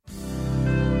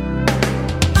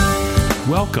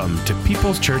Welcome to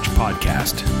People's Church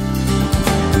Podcast.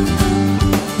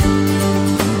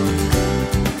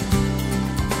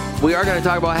 We are going to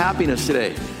talk about happiness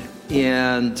today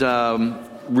and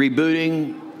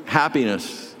rebooting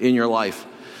happiness in your life.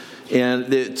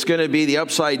 And it's going to be the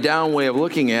upside down way of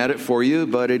looking at it for you,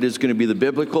 but it is going to be the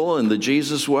biblical and the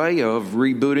Jesus way of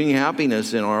rebooting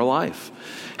happiness in our life.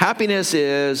 Happiness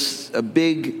is a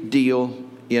big deal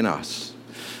in us.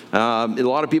 A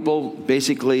lot of people,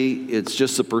 basically, it's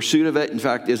just the pursuit of it. In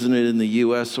fact, isn't it in the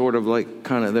U.S. sort of like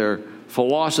kind of their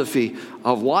philosophy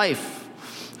of life?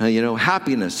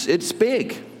 Happiness, it's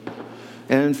big.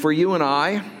 And for you and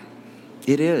I,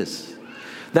 it is.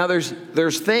 Now,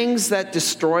 there's things that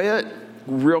destroy it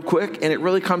real quick, and it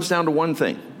really comes down to one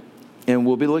thing. And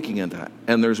we'll be looking at that.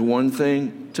 And there's one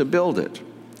thing to build it.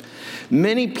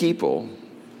 Many people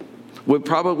would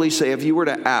probably say, if you were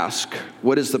to ask,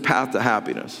 what is the path to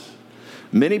happiness?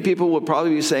 Many people would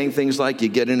probably be saying things like, you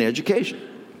get an education.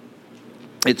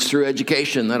 It's through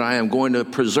education that I am going to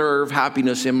preserve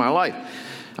happiness in my life.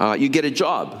 You get a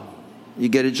job. You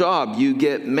get a job. You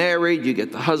get married. You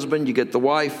get the husband. You get the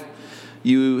wife.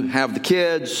 You have the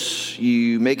kids.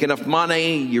 You make enough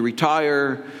money. You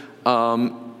retire.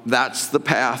 That's the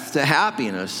path to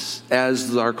happiness,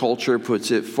 as our culture puts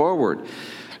it forward.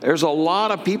 There's a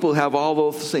lot of people who have all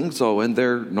those things, though, and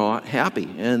they're not happy,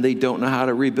 and they don't know how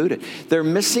to reboot it. They're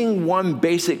missing one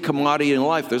basic commodity in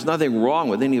life. There's nothing wrong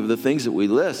with any of the things that we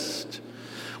list.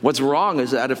 What's wrong is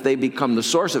that if they become the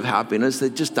source of happiness,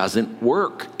 it just doesn't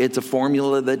work. It's a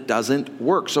formula that doesn't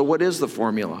work. So what is the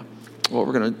formula? Well,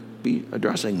 we're going to be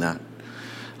addressing that.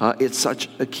 It's such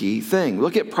a key thing.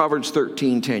 Look at Proverbs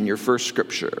 13:10, your first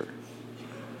scripture.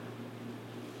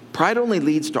 Pride only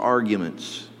leads to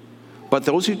arguments, but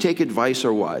those who take advice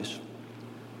are wise.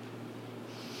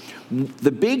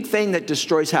 The big thing that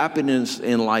destroys happiness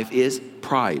in life is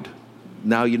pride.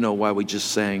 Now you know why we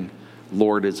just sang,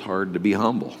 Lord, it's hard to be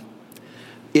humble.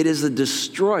 It is the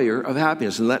destroyer of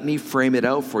happiness. And let me frame it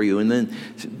out for you and then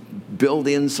build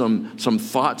in some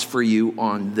thoughts for you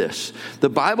on this. The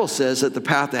Bible says that the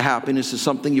path to happiness is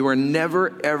something you are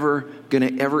never, ever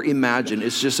going to ever imagine.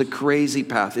 It's just a crazy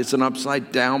path. It's an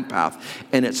upside down path.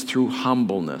 And it's through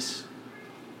humbleness.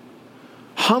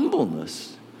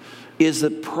 Humbleness is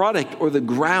the product or the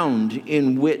ground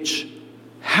in which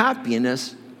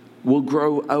happiness will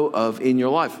grow out of in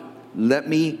your life. Let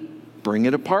me bring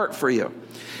it apart for you.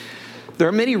 There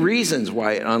are many reasons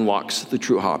why it unlocks the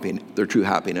true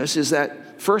happiness. Is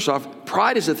that, first off,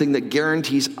 pride is the thing that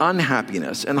guarantees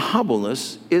unhappiness, and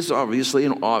humbleness is obviously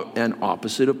an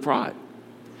opposite of pride.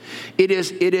 It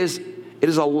is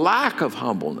a lack of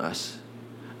humbleness.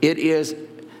 It is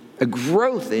a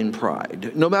growth in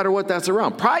pride, no matter what that's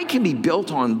around. Pride can be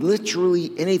built on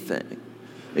literally anything.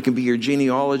 It can be your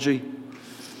genealogy.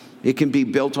 It can be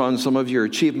built on some of your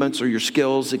achievements or your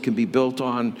skills. It can be built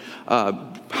on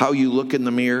how you look in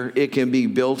the mirror. It can be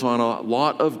built on a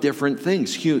lot of different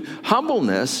things.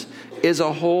 Humbleness is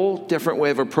a whole different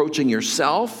way of approaching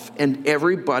yourself and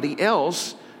everybody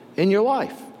else in your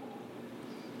life.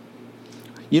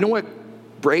 You know what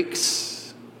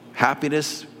breaks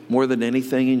happiness more than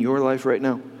anything in your life right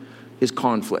now? Is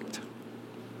conflict.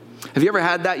 Have you ever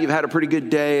had that? You've had a pretty good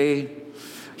day.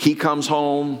 He comes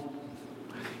home.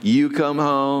 You come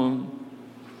home,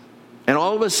 and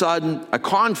all of a sudden, a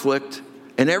conflict,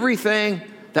 and everything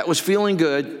that was feeling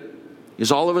good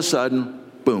is all of a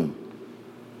sudden, boom.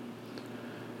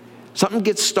 Something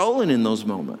gets stolen in those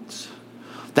moments.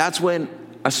 That's when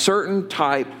a certain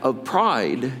type of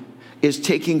pride is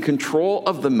taking control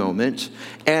of the moment,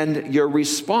 and your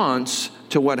response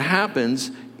to what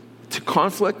happens to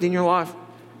conflict in your life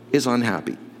is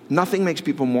unhappy. Nothing makes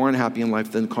people more unhappy in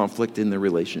life than conflict in their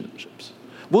relationships.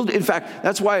 Well, in fact,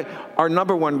 that's why our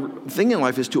number one thing in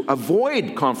life is to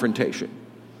avoid confrontation.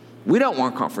 We don't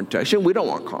want confrontation. We don't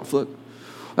want conflict.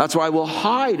 That's why we'll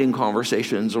hide in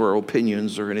conversations or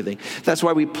opinions or anything. That's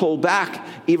why we pull back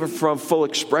even from full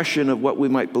expression of what we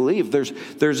might believe. There's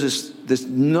this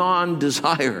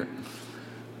non-desire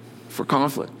for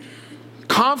conflict.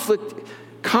 Conflict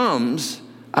comes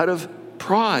out of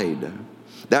pride.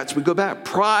 We go back.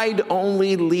 Pride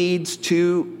only leads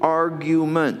to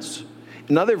arguments.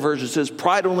 Another version says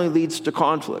pride only leads to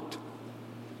conflict.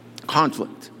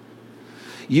 Conflict.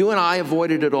 You and I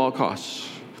avoid it at all costs.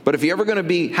 But if you're ever going to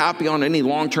be happy on any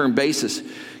long-term basis,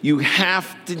 you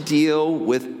have to deal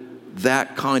with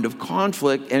that kind of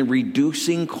conflict and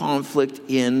reducing conflict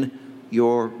in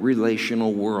your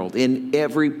relational world, in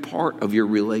every part of your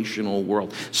relational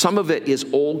world. Some of it is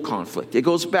old conflict. It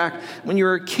goes back when you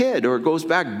were a kid, or it goes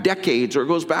back decades, or it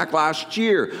goes back last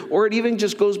year, or it even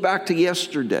just goes back to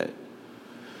yesterday.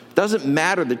 Doesn't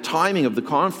matter the timing of the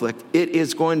conflict. It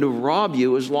is going to rob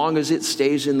you as long as it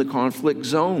stays in the conflict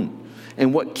zone.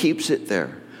 And what keeps it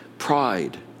there?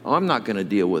 Pride. I'm not going to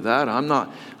deal with that. I'm not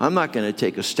going to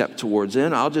take a step towards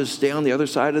it. I'll just stay on the other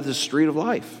side of the street of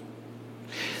life.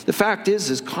 The fact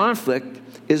is conflict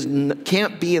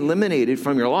can't be eliminated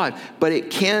from your life, but it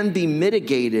can be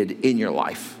mitigated in your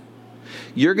life.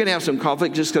 You're going to have some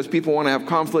conflict just because people want to have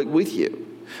conflict with you.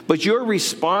 But your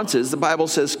responses, the Bible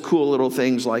says cool little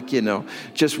things like,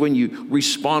 just when you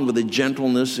respond with a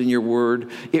gentleness in your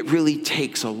word, it really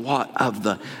takes a lot of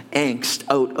the angst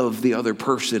out of the other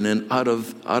person and out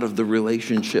of the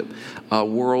relationship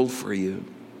world for you.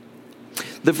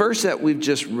 The verse that we've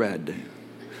just read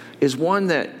is one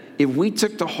that if we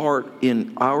took to heart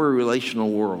in our relational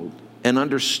world and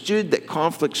understood that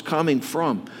conflict's coming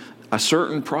from a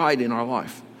certain pride in our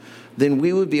life, then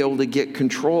we would be able to get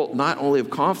control not only of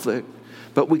conflict,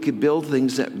 but we could build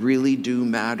things that really do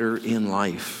matter in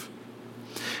life.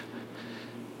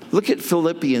 Look at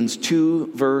Philippians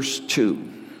 2, verse 2.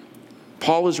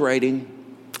 Paul is writing,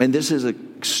 and this is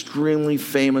an extremely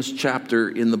famous chapter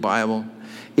in the Bible.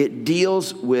 It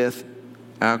deals with,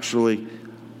 actually,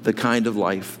 the kind of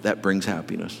life that brings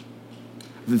happiness.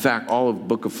 In fact, all of the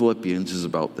book of Philippians is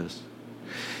about this.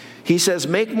 He says,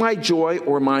 make my joy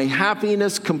or my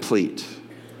happiness complete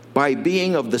by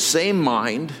being of the same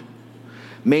mind,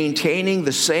 maintaining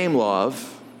the same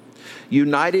love,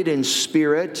 united in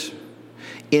spirit,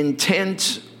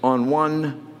 intent on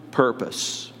one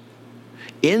purpose.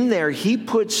 In there, he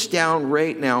puts down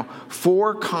right now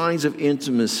 4 kinds of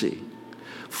intimacy,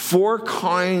 4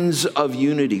 kinds of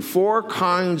unity, 4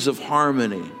 kinds of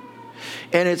harmony.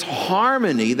 And it's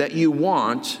harmony that you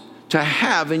want to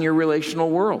have in your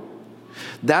relational world.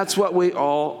 That's what we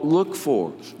all look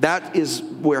for. That is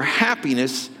where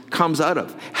happiness comes out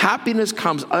of. Happiness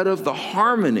comes out of the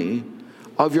harmony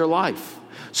of your life.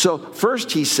 So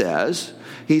first he says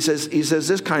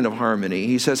this kind of harmony.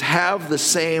 He says, have the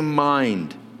same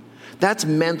mind. That's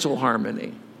mental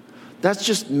harmony. That's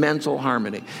just mental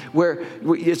harmony, where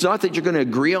it's not that you're going to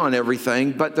agree on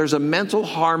everything, but there's a mental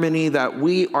harmony that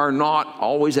we are not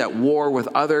always at war with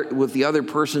the other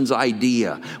person's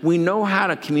idea. We know how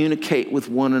to communicate with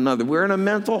one another. We're in a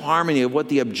mental harmony of what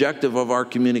the objective of our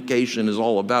communication is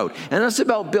all about. And that's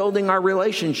about building our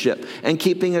relationship and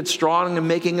keeping it strong and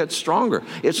making it stronger.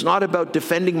 It's not about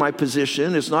defending my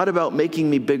position. It's not about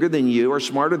making me bigger than you or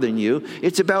smarter than you.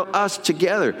 It's about us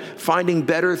together, finding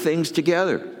better things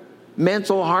together.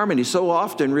 Mental harmony. So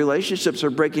often relationships are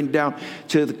breaking down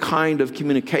to the kind of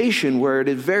communication where it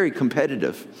is very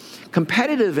competitive.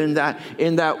 Competitive in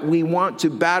that we want to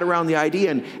bat around the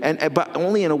idea, but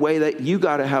only in a way that you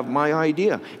got to have my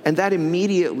idea. And that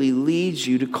immediately leads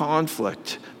you to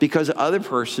conflict because the other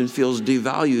person feels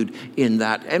devalued in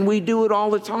that. And we do it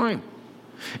all the time.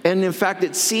 And in fact,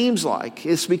 it seems like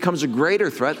this becomes a greater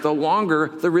threat the longer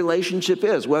the relationship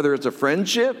is, whether it's a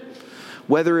friendship,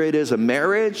 whether it is a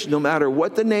marriage, no matter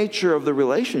what the nature of the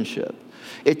relationship,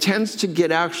 it tends to get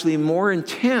actually more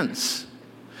intense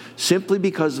simply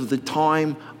because of the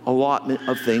time allotment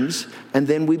of things. And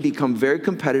then we become very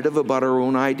competitive about our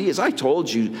own ideas. I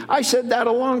told you, I said that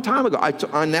a long time ago.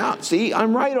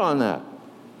 I'm right on that.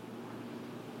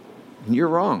 And you're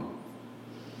wrong.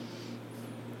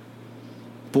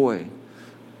 Boy,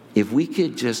 if we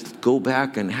could just go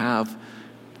back and have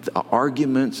the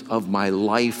arguments of my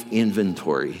life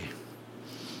inventory,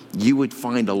 you would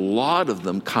find a lot of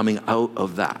them coming out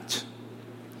of that.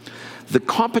 The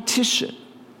competition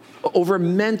over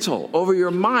your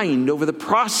mind, over the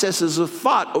processes of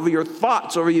thought, over your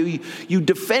thoughts, over you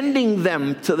defending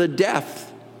them to the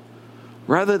death,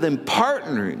 rather than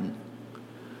partnering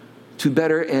to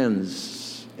better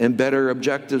ends and better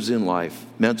objectives in life.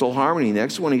 Mental harmony.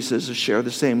 Next one he says is share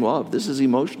the same love. This is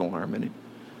emotional harmony.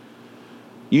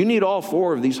 You need all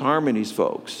 4 of these harmonies,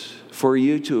 folks, for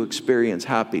you to experience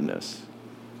happiness.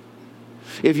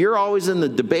 If you're always in the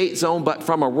debate zone, but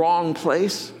from a wrong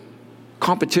place,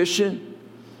 competition,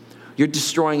 you're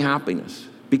destroying happiness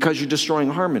because you're destroying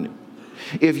harmony.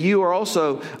 If you are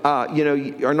also,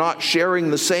 are not sharing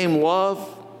the same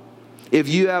love, if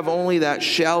you have only that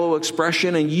shallow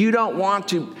expression and you don't want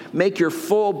to make your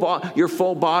full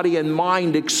body and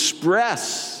mind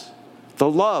express the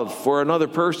love for another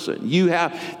person. You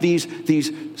have these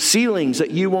ceilings that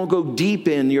you won't go deep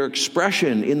in your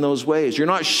expression in those ways. You're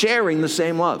not sharing the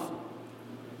same love.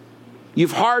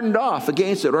 You've hardened off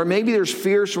against it. Or maybe there's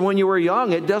fears from when you were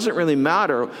young. It doesn't really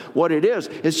matter what it is.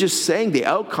 It's just saying the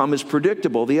outcome is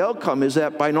predictable. The outcome is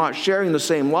that by not sharing the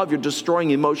same love, you're destroying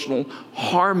emotional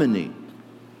harmony.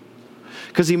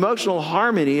 Because emotional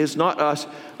harmony is not us,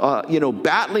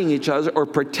 battling each other or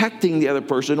protecting the other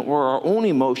person or our own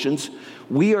emotions.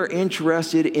 We are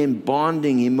interested in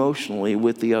bonding emotionally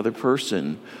with the other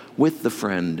person, with the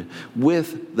friend,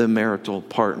 with the marital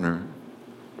partner.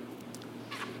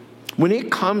 When it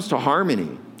comes to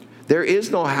harmony, there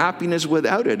is no happiness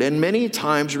without it. And many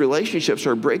times relationships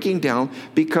are breaking down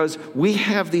because we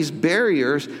have these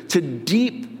barriers to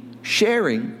deep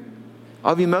sharing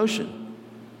of emotion.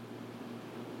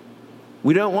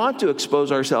 We don't want to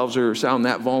expose ourselves or sound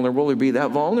that vulnerable or be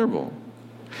that vulnerable.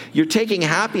 You're taking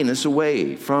happiness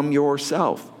away from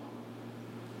yourself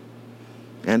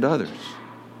and others.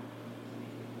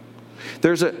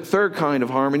 There's a third kind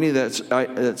of harmony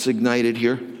that's ignited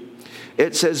here.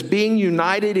 It says being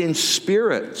united in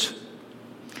spirit.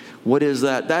 What is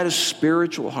that? That is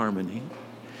spiritual harmony.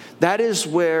 That is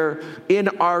where in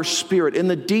our spirit, in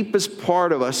the deepest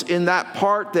part of us, in that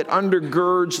part that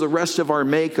undergirds the rest of our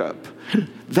makeup,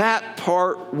 that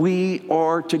part we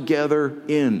are together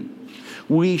in.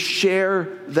 We share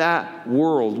that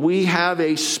world. We have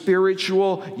a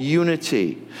spiritual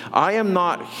unity. I am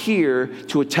not here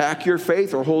to attack your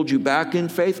faith or hold you back in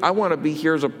faith. I want to be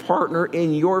here as a partner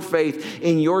in your faith,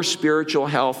 in your spiritual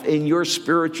health, in your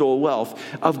spiritual wealth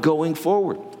of going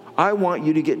forward. I want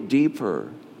you to get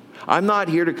deeper. I'm not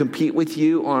here to compete with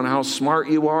you on how smart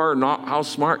you are or not how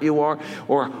smart you are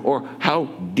or how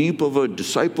deep of a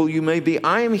disciple you may be.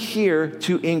 I am here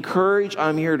to encourage.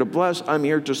 I'm here to bless. I'm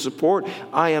here to support.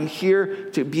 I am here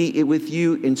to be with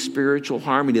you in spiritual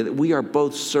harmony, that we are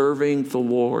both serving the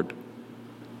Lord.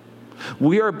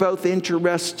 We are both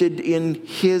interested in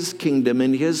His kingdom,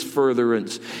 in His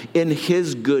furtherance, in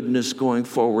His goodness going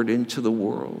forward into the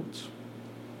world.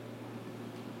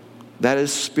 That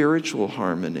is spiritual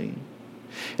harmony.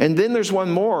 And then there's one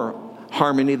more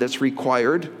harmony that's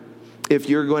required if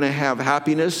you're going to have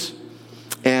happiness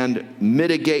and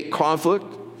mitigate conflict,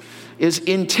 is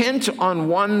intent on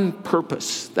one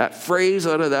purpose. That phrase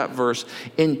out of that verse,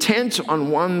 intent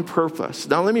on one purpose.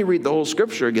 Now let me read the whole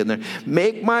scripture again there.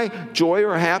 Make my joy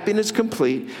or happiness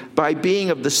complete by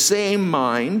being of the same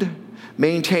mind,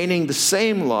 maintaining the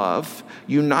same love,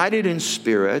 united in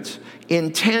spirit,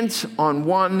 intent on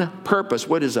one purpose.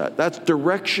 What is that? That's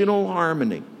directional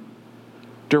harmony.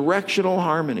 Directional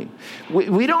harmony.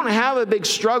 We don't have a big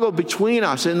struggle between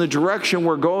us in the direction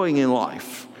we're going in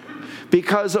life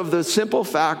because of the simple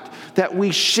fact that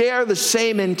we share the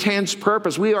same intense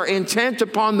purpose. We are intent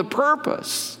upon the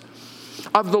purpose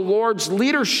of the Lord's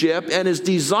leadership and His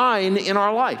design in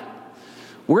our life.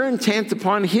 We're intent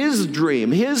upon His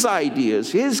dream, His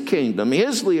ideas, His kingdom,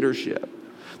 His leadership.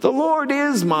 The Lord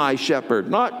is my shepherd.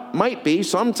 Not might be,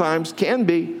 sometimes can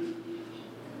be.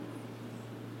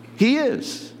 He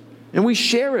is. And we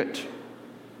share it.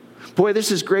 Boy,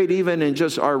 this is great even in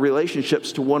just our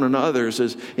relationships to one another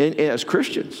as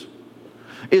Christians.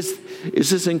 Is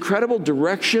this incredible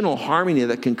directional harmony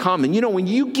that can come. And when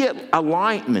you get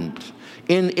alignment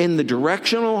in the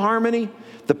directional harmony,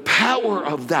 the power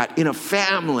of that in a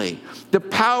family, the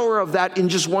power of that in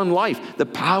just one life, the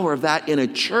power of that in a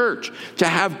church, to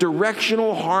have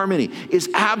directional harmony is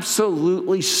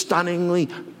absolutely stunningly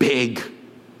big.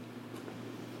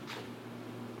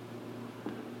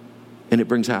 And it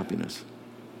brings happiness.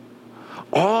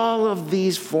 All of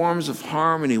these forms of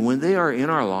harmony, when they are in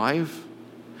our life,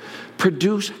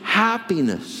 produce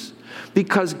happiness.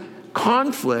 Because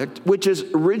conflict, which is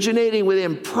originating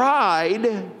within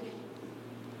pride,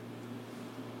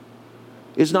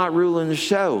 is not ruling the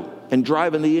show and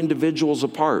driving the individuals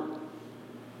apart.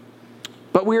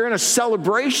 But we're in a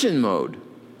celebration mode.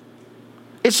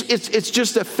 It's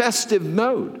just a festive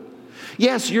mode.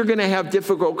 Yes, you're going to have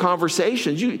difficult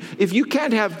conversations. If you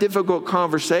can't have difficult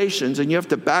conversations and you have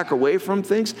to back away from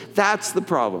things, that's the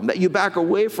problem. That you back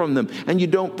away from them and you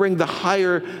don't bring the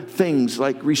higher things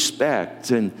like respect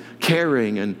and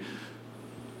caring. And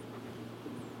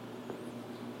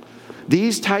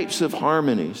these types of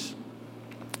harmonies,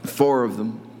 4 of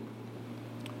them,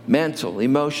 mental,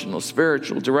 emotional,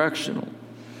 spiritual, directional,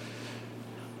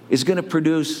 is going to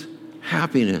produce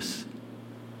happiness.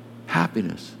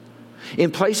 Happiness.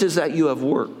 In places that you have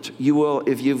worked, you will,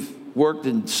 if you've worked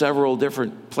in several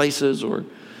different places or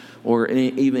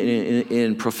even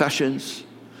in professions,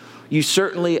 you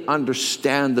certainly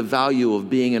understand the value of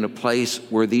being in a place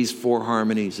where these 4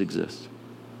 harmonies exist.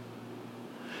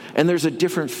 And there's a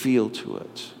different feel to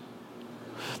it.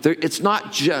 It's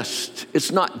not just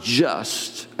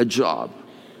a job.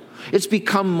 It's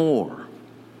become more.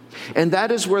 And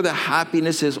that is where the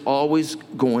happiness is always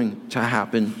going to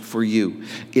happen for you,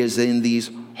 is in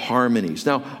these harmonies.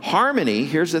 Now, harmony,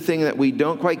 here's the thing that we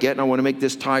don't quite get, and I want to make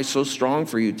this tie so strong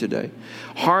for you today.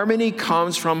 Harmony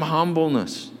comes from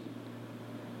humbleness.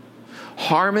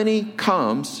 Harmony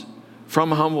comes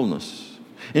from humbleness.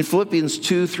 In Philippians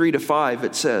 2:3-5,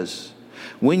 it says,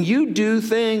 when you do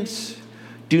things,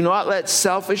 do not let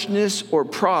selfishness or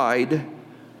pride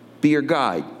be your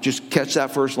guide. Just catch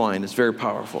that first line. It's very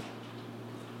powerful.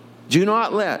 Do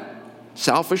not let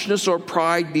selfishness or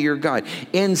pride be your guide.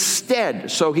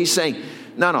 Instead, so he's saying,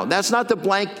 no, that's not the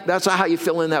blank. That's not how you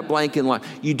fill in that blank in life.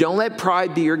 You don't let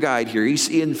pride be your guide here.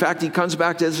 In fact, he comes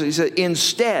back to this. He said,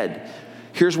 instead,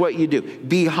 here's what you do.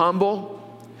 Be humble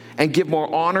and give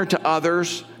more honor to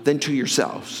others than to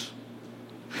yourselves.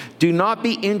 Do not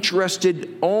be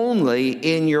interested only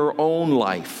in your own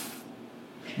life,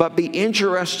 but be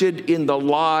interested in the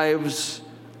lives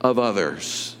of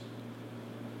others.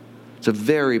 It's a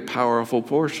very powerful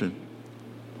portion.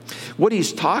 What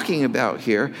he's talking about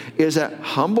here is that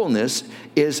humbleness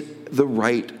is the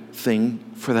right thing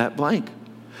for that blank.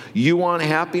 You want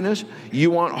happiness? You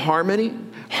want harmony?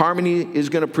 Harmony is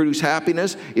going to produce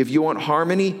happiness. If you want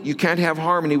harmony, you can't have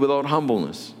harmony without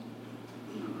humbleness.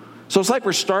 So it's like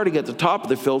we're starting at the top of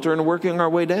the filter and working our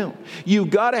way down. You've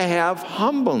got to have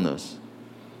humbleness.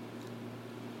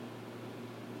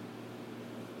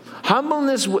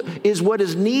 Humbleness is what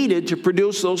is needed to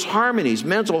produce those harmonies: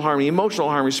 mental harmony, emotional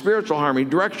harmony, spiritual harmony,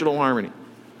 directional harmony.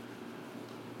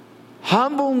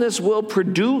 Humbleness will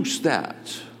produce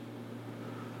that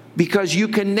because you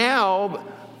can now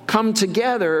come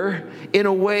together in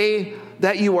a way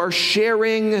that you are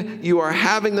sharing, you are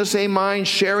having the same mind,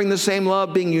 sharing the same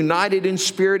love, being united in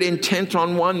spirit, intent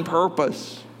on one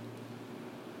purpose.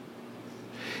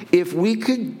 If we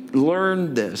could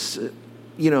learn this,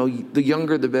 the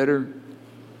younger the better,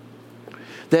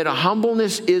 that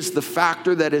humbleness is the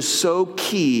factor that is so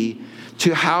key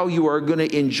to how you are going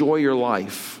to enjoy your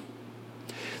life.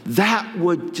 That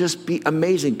would just be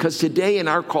amazing, because today in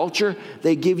our culture,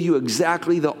 they give you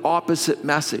exactly the opposite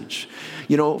message.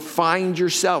 Find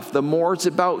yourself. The more it's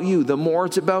about you, the more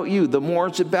it's about you, the more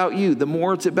it's about you, the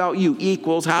more it's about you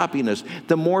equals happiness.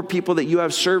 The more people that you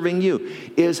have serving you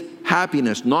is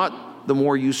happiness, not the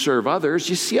more you serve others.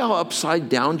 You see how upside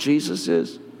down Jesus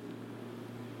is?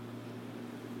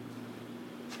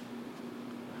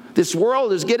 This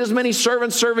world is get as many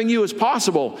servants serving you as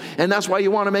possible. And that's why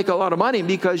you want to make a lot of money,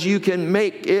 because you can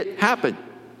make it happen.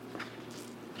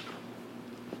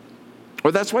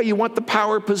 Or that's why you want the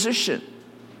power position.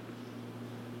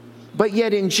 But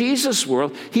yet in Jesus'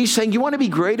 world, he's saying, you want to be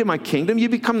great in my kingdom? You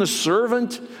become the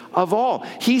servant of all.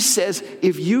 He says,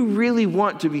 if you really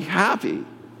want to be happy,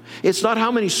 it's not how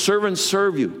many servants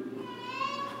serve you.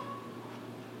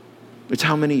 It's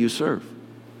how many you serve.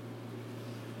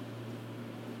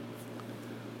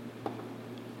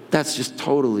 That's just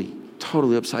totally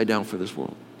upside down for this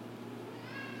world.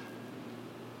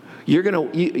 You're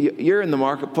in the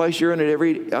marketplace. You're in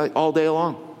it all day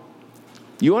long.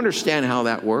 You understand how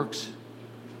that works.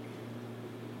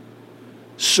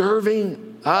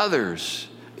 Serving others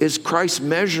is Christ's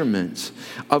measurement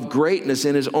of greatness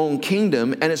in his own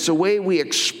kingdom, and it's the way we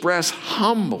express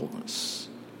humbleness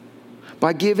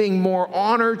by giving more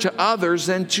honor to others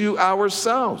than to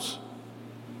ourselves.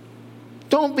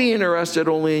 Don't be interested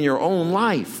only in your own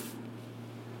life.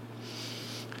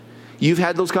 You've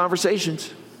had those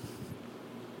conversations.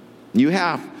 You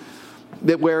have.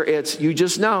 Where it's, you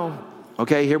just know,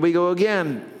 okay, here we go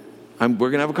again. We're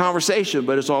going to have a conversation,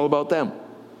 but it's all about them.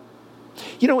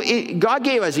 God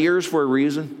gave us ears for a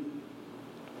reason.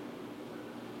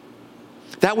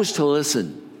 That was to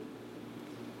listen.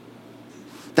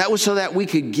 That was so that we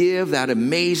could give that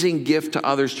amazing gift to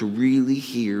others to really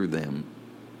hear them.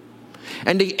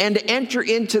 And to enter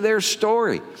into their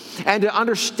story. And to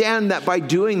understand that by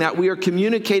doing that, we are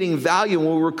communicating value,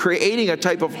 and we're creating a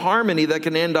type of harmony that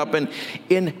can end up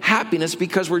in happiness,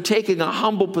 because we're taking a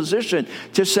humble position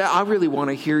to say, I really want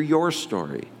to hear your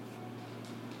story.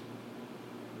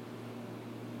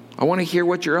 I want to hear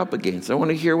what you're up against. I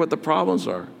want to hear what the problems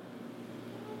are.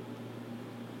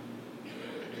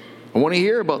 I want to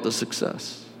hear about the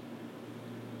success.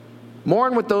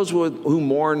 Mourn with those who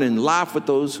mourn, and laugh with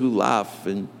those who laugh.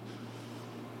 And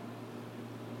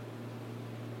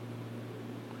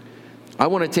I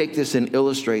want to take this and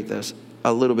illustrate this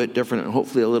a little bit different, and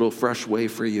hopefully a little fresh way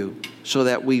for you, so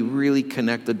that we really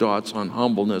connect the dots on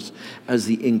humbleness as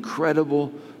the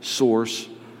incredible source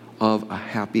of a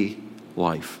happy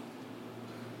life.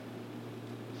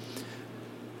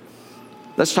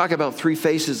 Let's talk about three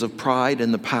faces of pride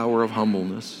and the power of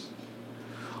humbleness.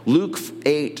 Luke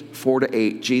 8,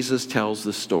 4-8, Jesus tells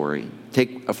the story.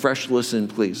 Take a fresh listen,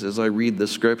 please, as I read the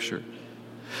scripture.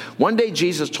 One day,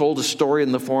 Jesus told a story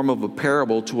in the form of a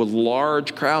parable to a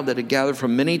large crowd that had gathered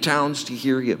from many towns to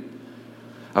hear him.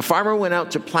 A farmer went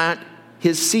out to plant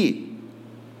his seed.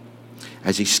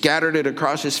 As he scattered it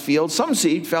across his field, some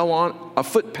seed fell on a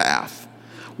footpath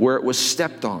where it was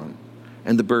stepped on,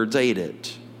 and the birds ate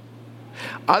it.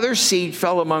 Other seed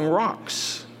fell among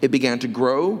rocks. It began to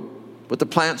grow, but the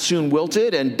plant soon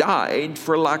wilted and died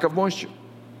for lack of moisture.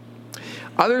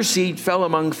 Other seed fell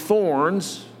among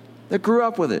thorns that grew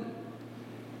up with it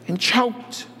and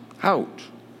choked out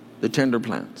the tender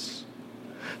plants.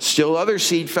 Still other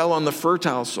seed fell on the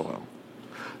fertile soil.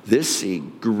 This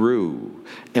seed grew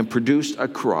and produced a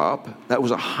crop that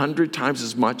was 100 times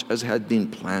as much as had been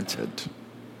planted.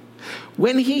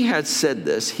 When he had said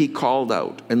this, he called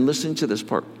out, and listen to this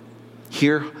part.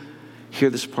 Hear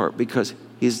this part, because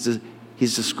he's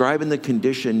describing the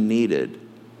condition needed.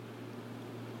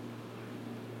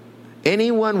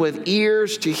 Anyone with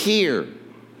ears to hear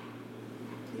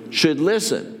should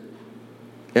listen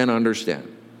and understand.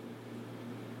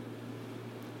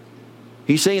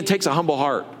 He's saying it takes a humble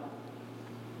heart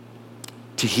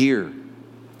to hear,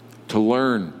 to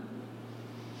learn,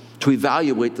 to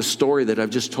evaluate the story that I've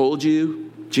just told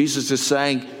you. Jesus is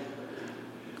saying,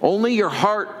 only your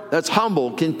heart that's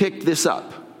humble can pick this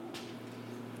up.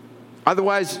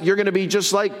 Otherwise, you're going to be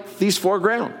just like these 4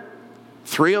 ground.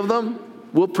 3 of them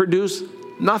will produce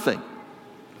nothing.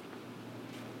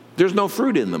 There's no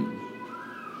fruit in them.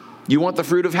 You want the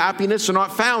fruit of happiness, are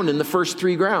not found in the first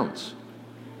 3 grounds.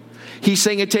 He's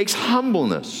saying it takes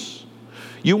humbleness.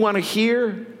 You want to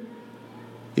hear?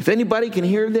 If anybody can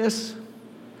hear this,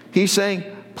 he's saying,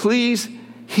 please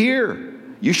hear.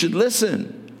 You should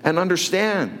listen and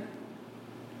understand.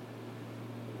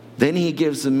 Then he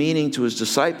gives the meaning to his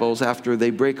disciples after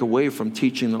they break away from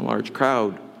teaching the large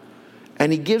crowd.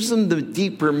 And he gives them the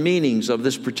deeper meanings of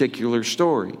this particular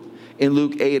story. In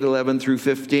Luke 8:11 through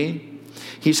 15,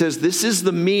 he says, this is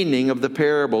the meaning of the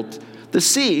parable. The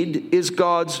seed is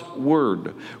God's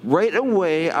word. Right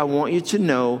away, I want you to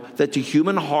know that the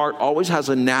human heart always has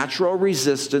a natural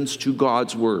resistance to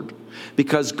God's word,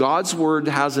 because God's word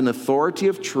has an authority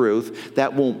of truth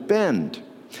that won't bend.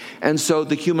 And so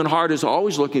the human heart is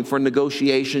always looking for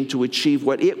negotiation to achieve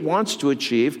what it wants to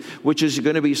achieve, which is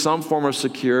going to be some form of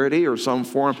security or some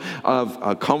form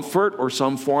of comfort or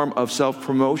some form of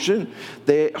self-promotion.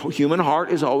 The human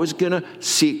heart is always going to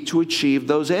seek to achieve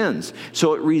those ends.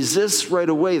 So it resists right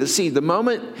away the seed. The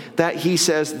moment that he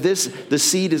says the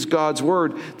seed is God's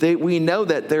word, we know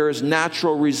that there is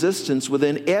natural resistance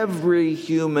within every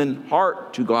human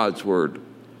heart to God's word.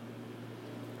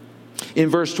 In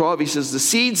verse 12, he says, the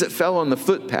seeds that fell on the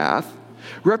footpath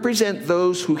represent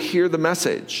those who hear the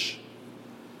message,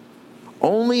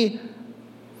 only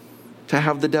to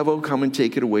have the devil come and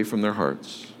take it away from their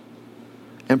hearts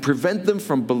and prevent them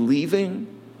from believing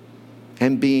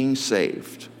and being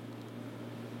saved.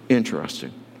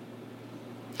 Interesting.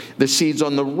 The seeds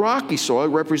on the rocky soil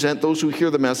represent those who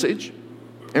hear the message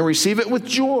and receive it with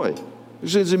joy.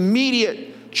 There's an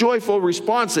immediate, joyful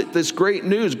response at this great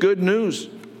news, good news.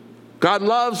 God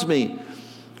loves me.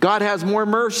 God has more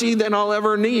mercy than I'll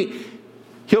ever need.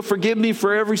 He'll forgive me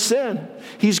for every sin.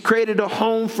 He's created a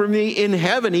home for me in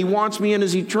heaven. He wants me in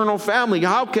his eternal family.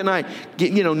 How can I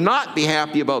not be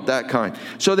happy about that kind?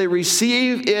 So they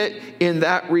receive it in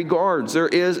that regards. There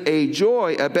is a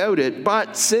joy about it,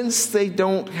 but since they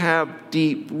don't have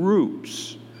deep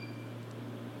roots,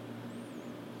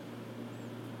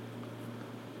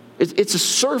 it's a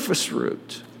surface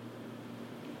root.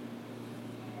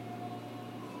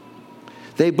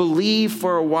 They believe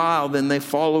for a while, then they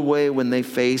fall away when they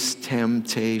face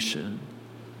temptation.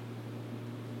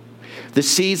 The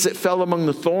seeds that fell among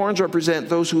the thorns represent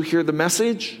those who hear the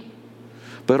message,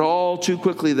 but all too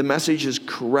quickly the message is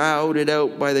crowded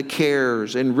out by the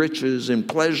cares and riches and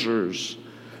pleasures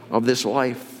of this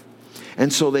life.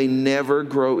 And so they never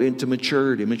grow into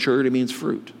maturity. Maturity means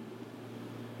fruit.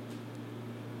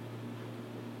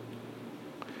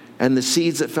 And the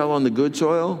seeds that fell on the good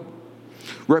soil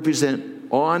represent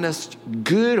honest,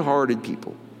 good-hearted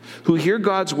people who hear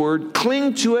God's word,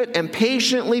 cling to it, and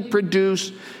patiently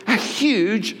produce a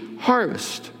huge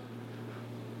harvest.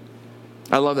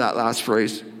 I love that last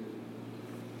phrase.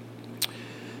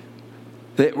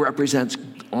 It represents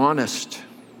honest.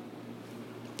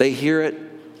 They hear it.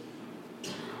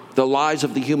 The lies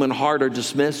of the human heart are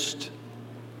dismissed.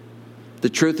 The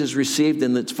truth is received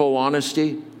in its full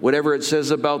honesty. Whatever it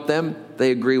says about them, they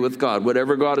agree with God.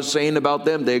 Whatever God is saying about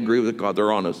them, they agree with God.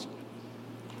 They're honest.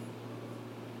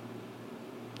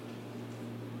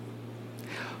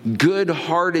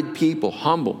 Good-hearted people,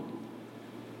 humble,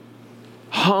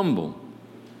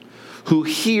 who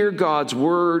hear God's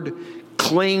word,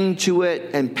 cling to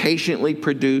it, and patiently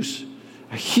produce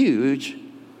a huge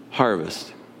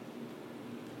harvest.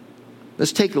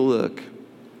 Let's take a look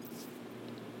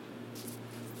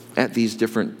at these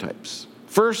different types.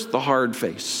 First, the hard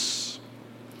face.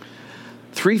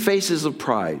 3 faces of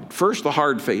pride. First, the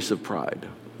hard face of pride.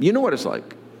 You know what it's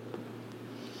like.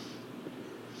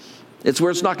 It's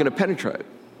where it's not going to penetrate.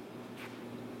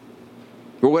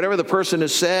 Or whatever the person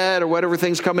has said or whatever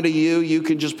thing's coming to you, you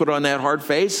can just put on that hard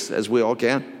face, as we all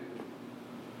can.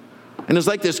 And it's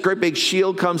like this great big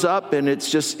shield comes up, and it's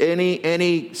just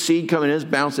any seed coming in is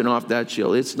bouncing off that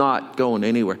shield. It's not going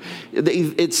anywhere.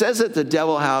 It says that the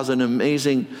devil has an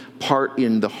amazing part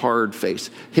in the hard face.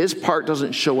 His part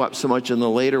doesn't show up so much in the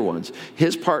later ones.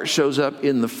 His part shows up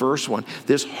in the first one.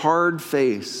 This hard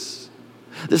face.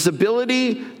 This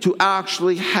ability to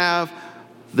actually have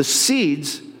the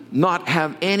seeds not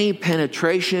have any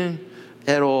penetration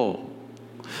at all.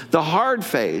 The hard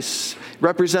face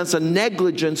represents a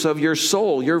negligence of your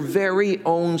soul, your very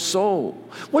own soul.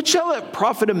 What shall it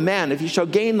profit a man if he shall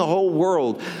gain the whole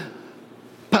world,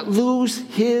 but lose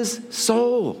his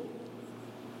soul?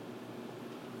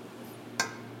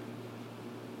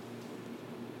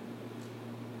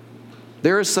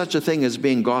 There is such a thing as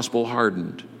being gospel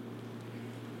hardened.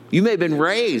 You may have been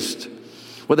raised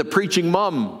with a preaching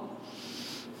mom,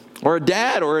 or a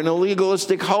dad, or in a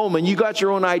legalistic home, and you got your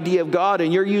own idea of God,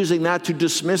 and you're using that to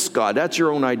dismiss God. That's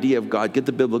your own idea of God. Get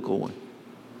the biblical one.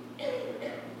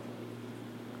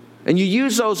 And you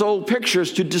use those old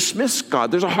pictures to dismiss God.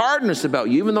 There's a hardness about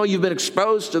you, even though you've been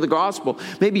exposed to the gospel,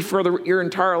 maybe for your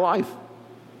entire life.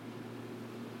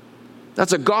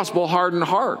 That's a gospel-hardened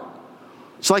heart.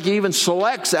 It's like he even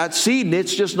selects that seed, and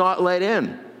it's just not let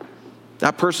in.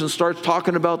 That person starts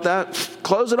talking about that,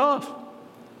 close it off.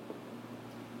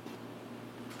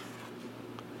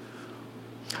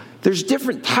 There's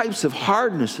different types of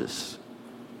hardnesses.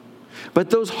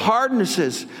 But those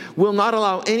hardnesses will not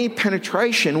allow any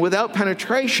penetration. Without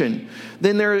penetration,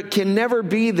 then there can never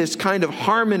be this kind of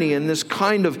harmony and this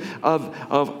kind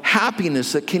of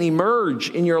happiness that can emerge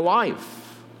in your life.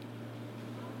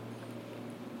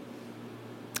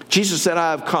 Jesus said,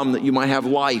 I have come that you might have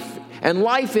life, and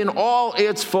life in all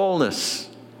its fullness.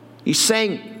 He's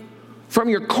saying, from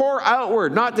your core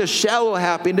outward, not this shallow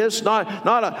happiness, not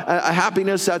a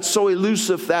happiness that's so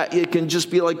elusive that it can just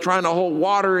be like trying to hold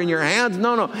water in your hands.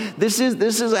 No. This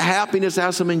is a happiness that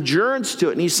has some endurance to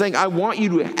it. And he's saying, I want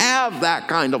you to have that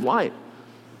kind of life.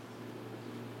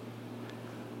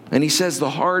 And he says the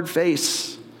hard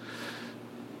face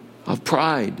of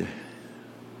pride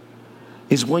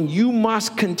is one you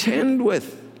must contend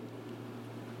with.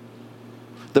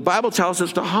 The Bible tells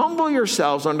us to humble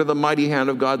yourselves under the mighty hand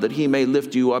of God that he may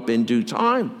lift you up in due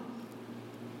time.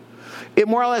 It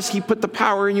more or less, he put the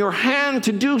power in your hand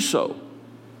to do so.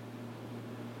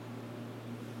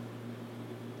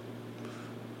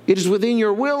 It is within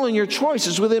your will and your choice.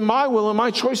 It's within my will and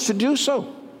my choice to do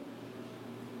so.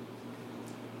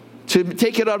 To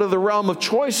take it out of the realm of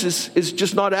choice is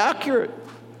just not accurate.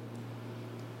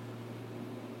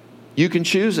 You can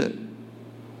choose it.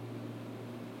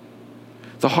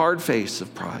 The hard face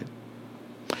of pride.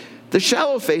 The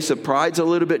shallow face of pride is a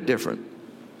little bit different.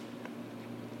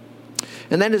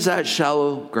 And then is that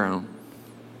shallow ground.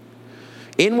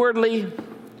 Inwardly,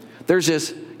 there's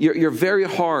this, you're very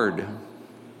hard.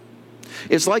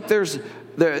 It's like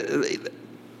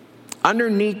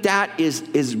underneath that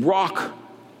is rock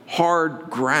hard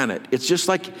granite. It's just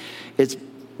like, it's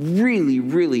really,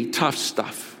 really tough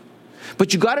stuff.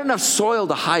 But you got enough soil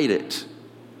to hide it.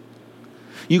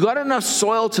 You got enough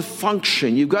soil to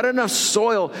function. You've got enough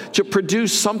soil to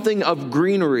produce something of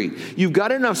greenery. You've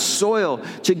got enough soil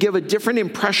to give a different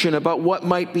impression about what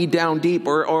might be down deep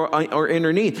or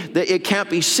underneath. That it can't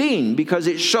be seen because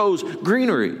it shows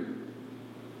greenery.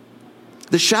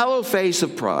 The shallow face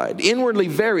of pride, inwardly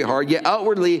very hard, yet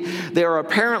outwardly they are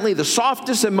apparently the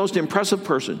softest and most impressive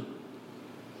person.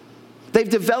 They've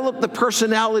developed the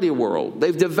personality world.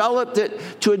 They've developed it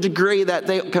to a degree that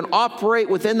they can operate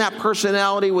within that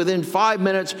personality within 5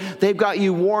 minutes. They've got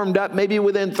you warmed up, maybe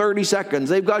within 30 seconds.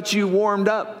 They've got you warmed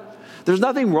up. There's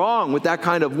nothing wrong with that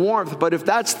kind of warmth, but if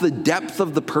that's the depth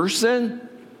of the person,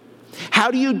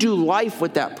 how do you do life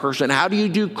with that person? How do you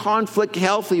do conflict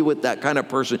healthy with that kind of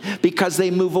person? Because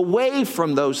they move away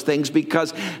from those things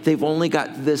because they've only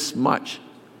got this much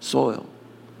soil.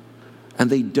 And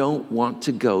they don't want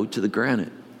to go to the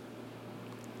granite.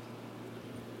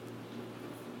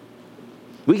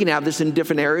 We can have this in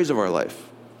different areas of our life.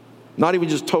 Not even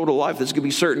just total life. This could be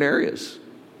certain areas.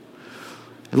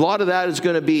 A lot of that is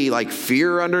going to be like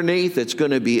fear underneath. It's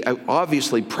going to be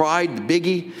obviously pride, the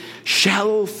biggie.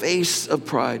 Shallow face of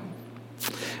pride.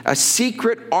 A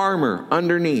secret armor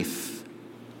underneath.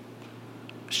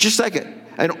 It's just like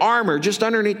an armor just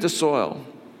underneath the soil.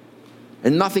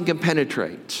 And nothing can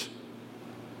penetrate.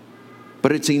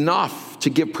 But it's enough to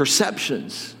give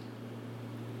perceptions.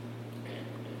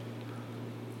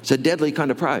 It's a deadly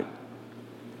kind of pride.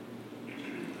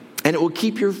 And it will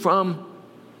keep you from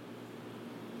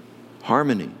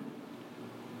harmony.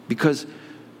 Because,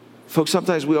 folks,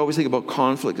 sometimes we always think about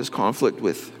conflict as conflict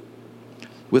with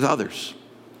others.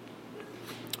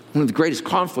 One of the greatest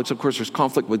conflicts, of course, there's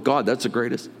conflict with God. That's the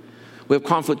greatest. We have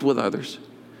conflict with others.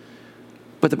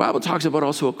 But the Bible talks about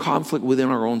also a conflict within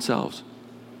our own selves.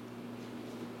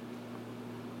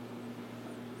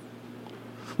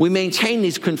 We maintain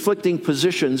these conflicting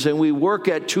positions, and we work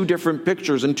at two different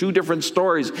pictures and two different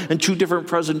stories and two different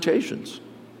presentations.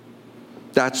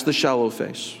 That's the shallow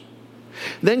face.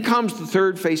 Then comes the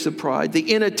third face of pride,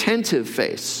 the inattentive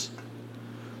face.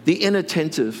 The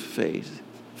inattentive face.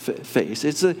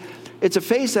 It's a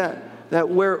face that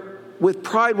where with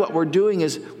pride what we're doing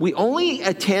is we only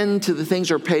attend to the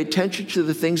things or pay attention to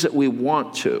the things that we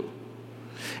want to.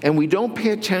 And we don't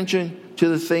pay attention to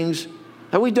the things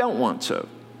that we don't want to.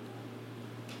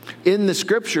 In the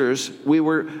scriptures, we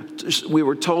were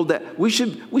told that we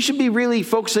should be really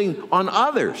focusing on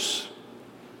others.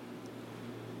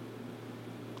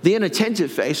 The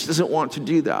inattentive face doesn't want to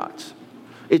do that.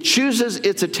 It chooses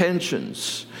its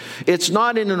attentions. It's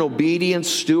not in an obedient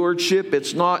stewardship.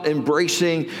 It's not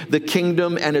embracing the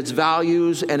kingdom and its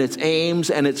values and its aims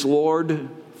and its Lord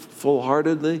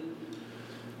full-heartedly.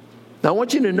 Now, I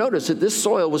want you to notice that this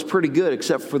soil was pretty good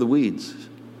except for the weeds.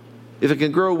 If it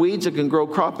can grow weeds, it can grow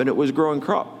crop, and it was growing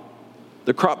crop.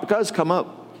 The crop does come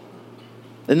up.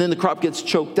 And then the crop gets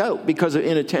choked out because of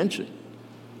inattention.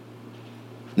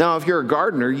 Now, if you're a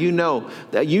gardener, you know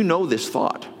this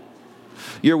thought.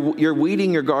 You're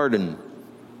weeding your garden.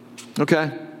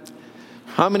 Okay?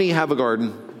 How many have a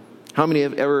garden? How many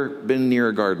have ever been near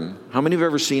a garden? How many have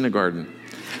ever seen a garden?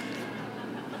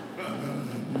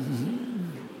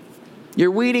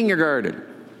 You're weeding your garden.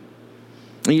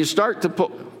 And you start to pull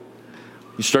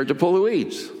the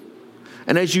weeds.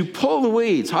 And as you pull the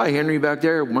weeds, hi Henry back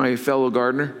there, my fellow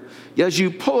gardener. As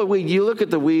you pull a weed, you look at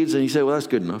the weeds and you say, well, that's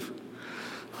good enough.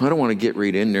 I don't want to get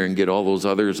right in there and get all those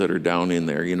others that are down in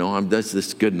there. This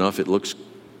is good enough. It looks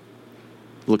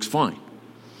fine.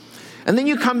 And then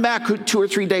you come back 2 or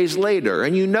 3 days later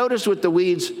and you notice with the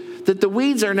weeds that the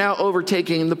weeds are now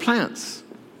overtaking the plants.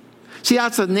 See,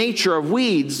 that's the nature of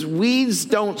weeds. Weeds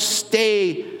don't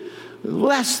stay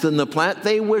less than the plant.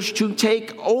 They wish to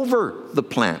take over the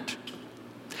plant,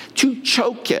 to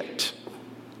choke it.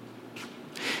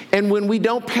 And when we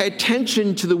don't pay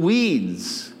attention to the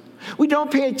weeds, we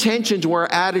don't pay attention to our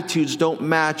attitudes don't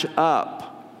match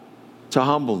up to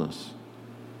humbleness,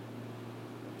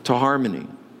 to harmony,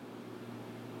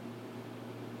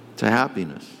 to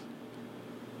happiness.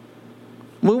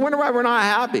 We wonder why we're not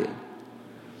happy.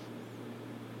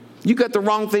 You got the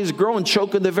wrong things growing,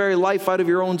 choking the very life out of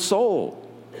your own soul.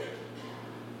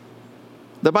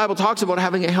 The Bible talks about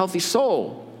having a healthy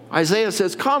soul. Isaiah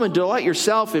says, come and delight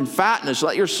yourself in fatness.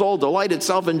 Let your soul delight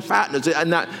itself in fatness.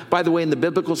 And that, by the way, in the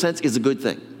biblical sense, is a good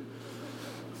thing.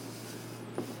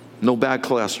 No bad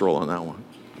cholesterol on that one.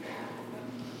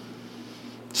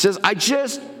 It says, I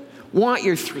just want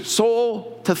your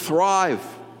soul to thrive.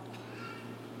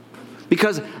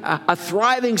 Because a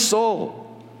thriving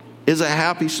soul is a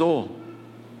happy soul.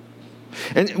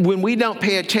 And when we don't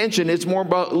pay attention, it's more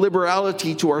about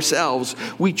liberality to ourselves.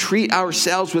 We treat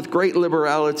ourselves with great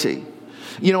liberality.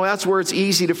 That's where it's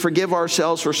easy to forgive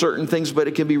ourselves for certain things, but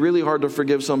it can be really hard to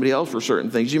forgive somebody else for certain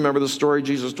things. You remember the story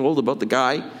Jesus told about the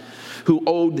guy who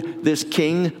owed this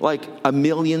king like $1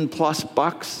 million+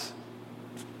 bucks?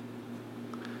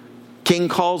 King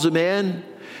calls him in,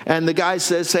 and the guy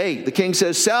says, the king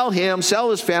says, sell him,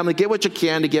 sell his family, get what you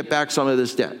can to get back some of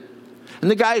this debt. And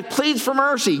the guy pleads for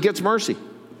mercy, gets mercy.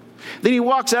 Then he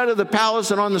walks out of the palace,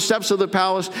 and on the steps of the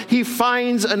palace, he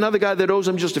finds another guy that owes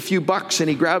him just a few bucks, and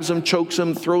he grabs him, chokes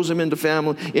him, throws him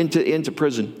into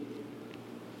prison.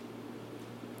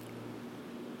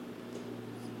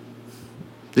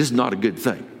 This is not a good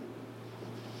thing.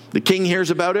 The king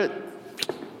hears about it,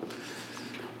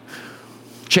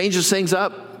 changes things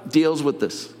up, deals with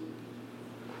this.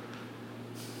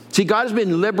 See, God has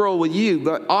been liberal with you,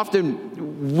 but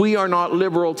often we are not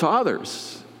liberal to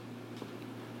others.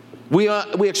 We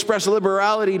express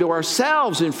liberality to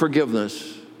ourselves in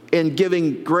forgiveness, in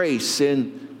giving grace,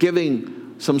 in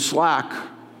giving some slack.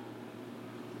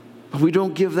 But we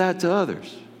don't give that to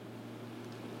others.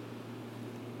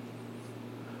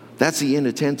 That's the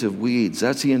inattentive weeds.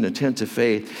 That's the inattentive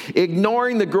faith.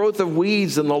 Ignoring the growth of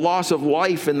weeds and the loss of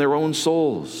life in their own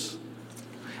souls.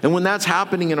 And when that's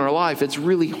happening in our life, it's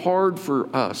really hard for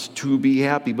us to be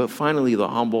happy. But finally, the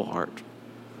humble heart.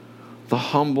 The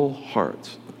humble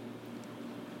heart.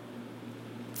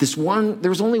 There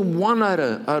was only one out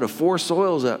of 4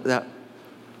 soils that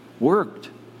worked.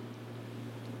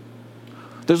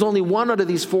 There's only one out of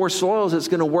these 4 soils that's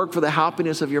going to work for the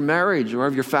happiness of your marriage or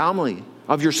of your family,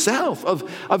 of yourself, of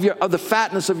the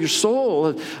fatness of your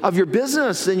soul, of your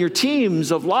business and your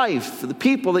teams of life, the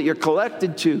people that you're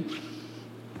collected to.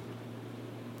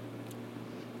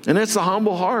 And it's the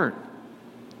humble heart.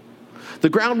 The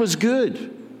ground was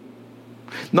good.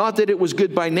 Not that it was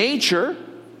good by nature,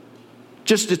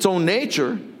 just its own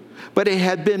nature, but it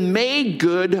had been made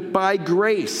good by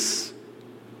grace.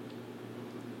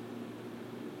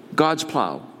 God's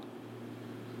plow.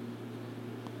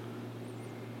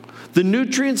 The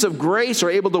nutrients of grace are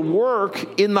able to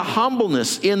work in the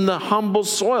humbleness, in the humble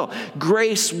soil.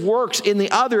 Grace works. In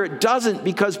the other, it doesn't,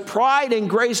 because pride and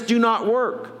grace do not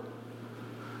work.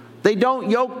 They don't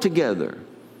yoke together.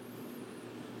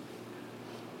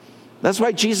 That's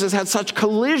why Jesus had such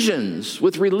collisions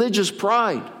with religious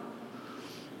pride.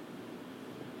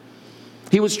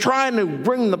 He was trying to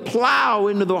bring the plow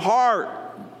into the heart.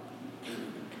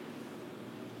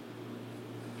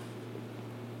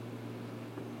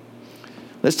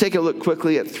 Let's take a look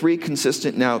quickly at 3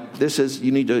 consistent. Now,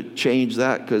 you need to change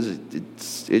that because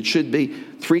it should be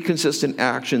 3 consistent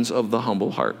actions of the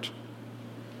humble heart.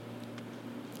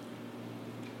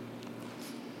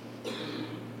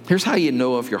 Here's how you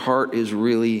know if your heart is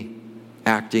really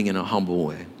acting in a humble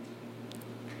way.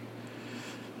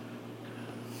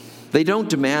 They don't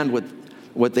demand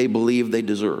what they believe they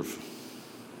deserve.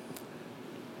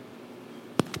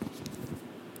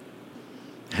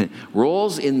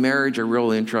 Roles in marriage are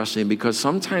real interesting because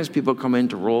sometimes people come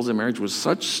into roles in marriage with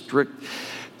such strict,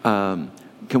 can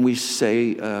we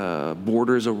say,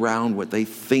 borders around what they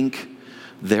think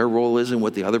their role is and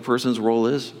what the other person's role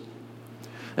is.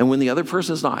 And when the other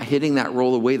person's not hitting that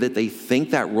role the way that they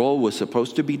think that role was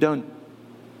supposed to be done,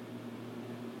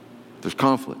 there's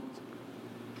conflict.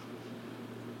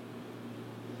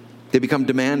 They become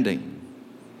demanding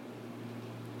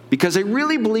because they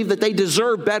really believe that they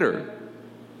deserve better.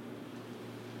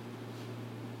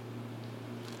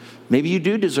 Maybe you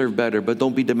do deserve better, but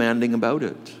don't be demanding about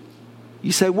it.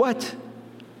 You say, what?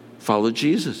 Follow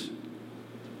Jesus.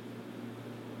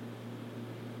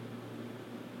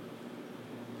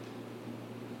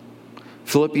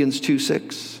 Philippians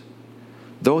 2:6.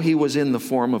 Though he was in the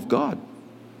form of God,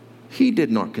 he did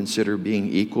not consider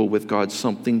being equal with God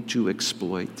something to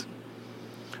exploit.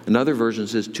 Another version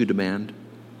says to demand.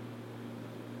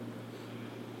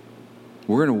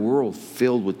 We're in a world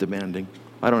filled with demanding.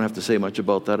 I don't have to say much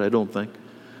about that, I don't think.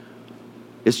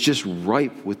 It's just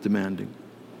ripe with demanding.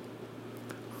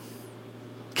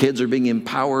 Kids are being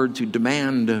empowered to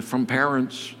demand from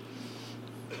parents.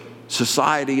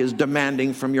 Society is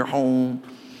demanding from your home.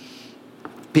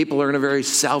 People are in a very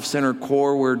self-centered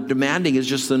core where demanding is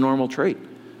just the normal trait.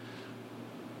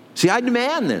 See, I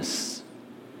demand this.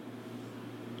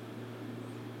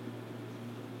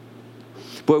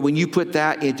 But when you put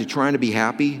that into trying to be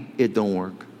happy, it don't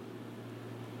work.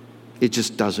 It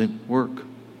just doesn't work.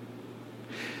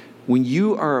 When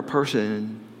you are a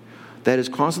person that is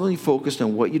constantly focused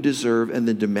on what you deserve and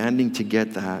then demanding to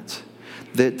get that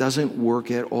doesn't work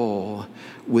at all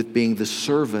with being the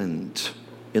servant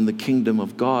in the kingdom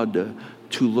of God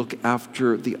to look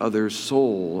after the other's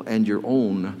soul and your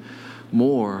own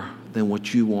more than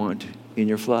what you want in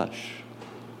your flesh.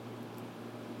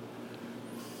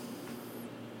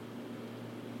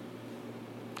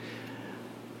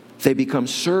 They become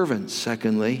servants,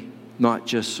 secondly, not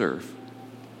just serve.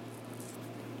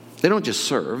 They don't just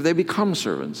serve, they become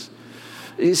servants.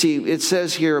 You see, it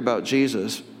says here about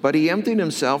Jesus, but he emptied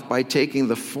himself by taking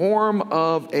the form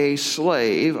of a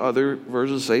slave, other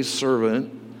versions say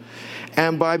servant,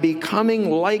 and by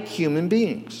becoming like human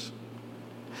beings.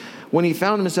 When he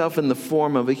found himself in the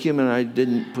form of a human, I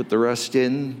didn't put the rest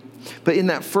in, but in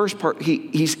that first part,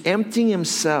 he's emptying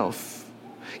himself.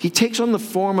 He takes on the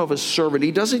form of a servant.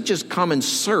 He doesn't just come and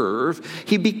serve,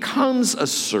 he becomes a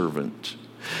servant.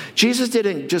 Jesus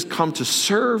didn't just come to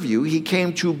serve you, he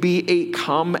came to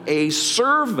become a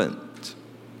servant.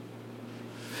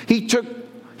 He took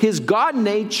his God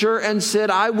nature and said,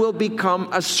 I will become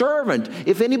a servant.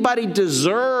 If anybody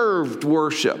deserved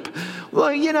worship, well,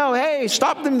 hey,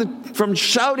 stop them from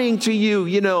shouting to you,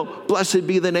 blessed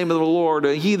be the name of the Lord,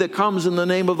 he that comes in the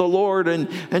name of the Lord. And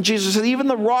Jesus said, even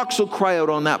the rocks will cry out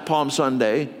on that Palm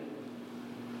Sunday.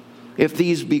 If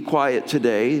these be quiet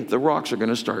today, the rocks are going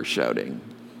to start shouting.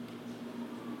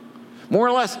 More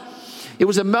or less, it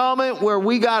was a moment where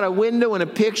we got a window and a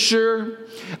picture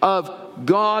of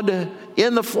God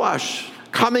in the flesh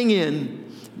coming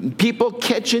in, people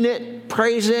catching it,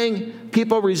 praising,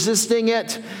 people resisting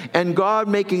it, and God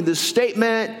making this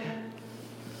statement: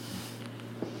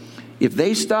 if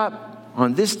they stop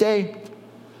on this day,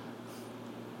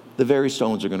 the very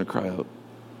stones are going to cry out.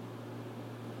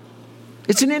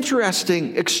 It's an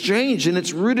interesting exchange, and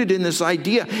it's rooted in this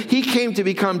idea. He came to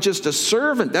become just a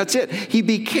servant. That's it. He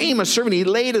became a servant. He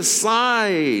laid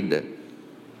aside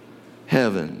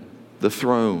heaven, the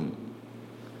throne.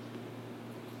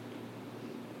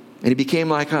 And he became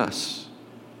like us.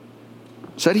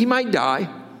 So that he might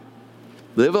die,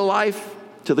 live a life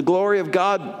to the glory of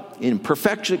God in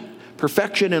perfection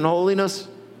and holiness.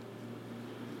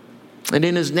 And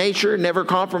in his nature, never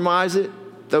compromise it,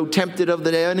 though tempted of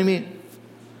the enemy.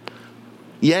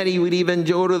 Yet he would even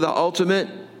go to the ultimate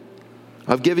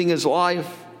of giving his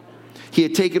life. He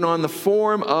had taken on the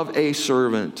form of a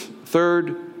servant.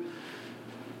 Third,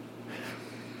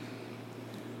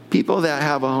 people that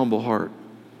have a humble heart,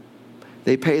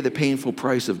 they pay the painful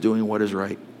price of doing what is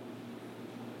right.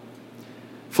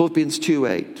 Philippians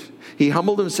 2:8. He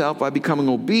humbled himself by becoming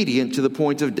obedient to the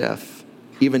point of death,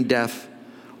 even death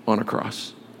on a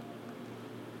cross.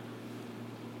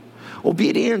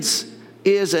 Obedience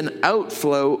is an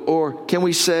outflow, or can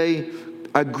we say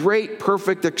a great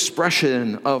perfect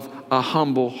expression of a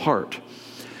humble heart.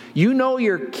 You know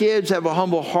your kids have a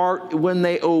humble heart when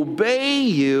they obey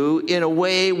you in a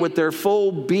way with their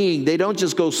full being. They don't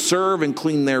just go serve and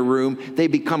clean their room. They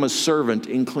become a servant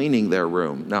in cleaning their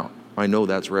room. Now, I know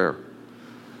that's rare,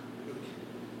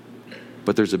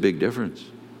 but there's a big difference.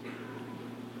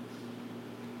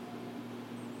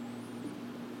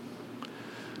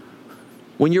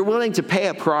 When you're willing to pay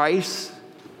a price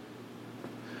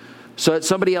so that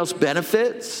somebody else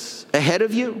benefits ahead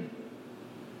of you,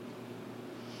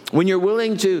 when you're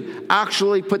willing to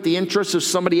actually put the interests of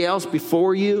somebody else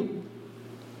before you,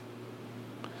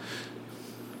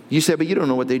 you say, but you don't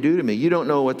know what they do to me. You don't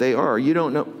know what they are. You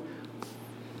don't know.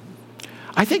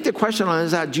 I think the question on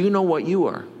is that, do you know what you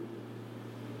are?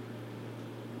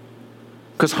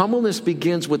 Because humbleness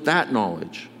begins with that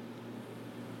knowledge.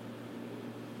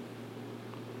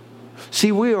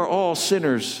 See, we are all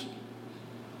sinners.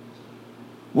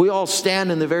 We all stand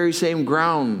in the very same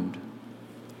ground.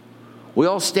 We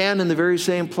all stand in the very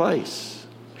same place.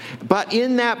 But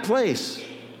in that place,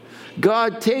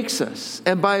 God takes us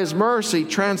and by His mercy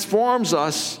transforms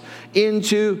us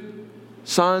into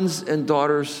sons and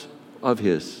daughters of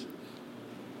His.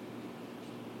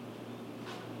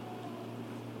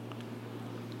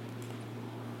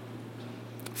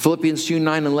 Philippians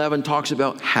 2:9-11 talks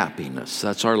about happiness.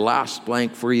 That's our last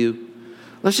blank for you.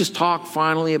 Let's just talk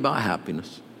finally about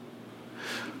happiness.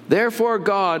 Therefore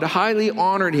God highly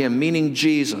honored him, meaning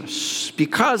Jesus,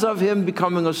 because of him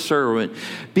becoming a servant,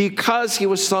 because he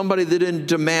was somebody that didn't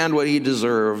demand what he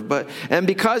deserved, and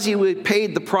because he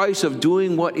paid the price of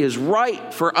doing what is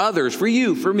right for others, for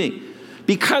you, for me.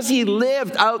 Because he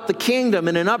lived out the kingdom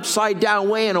in an upside down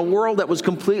way in a world that was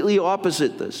completely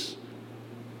opposite this.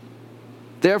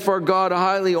 Therefore God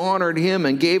highly honored him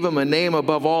and gave him a name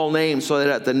above all names, so that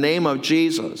at the name of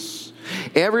Jesus,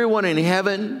 everyone in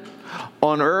heaven,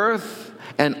 on earth,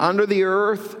 and under the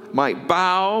earth might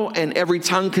bow, and every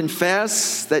tongue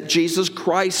confess that Jesus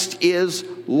Christ is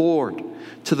Lord,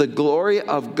 to the glory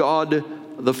of God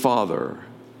the Father.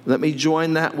 Let me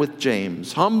join that with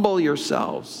James. Humble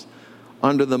yourselves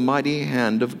under the mighty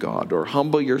hand of God, or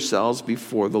humble yourselves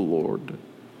before the Lord,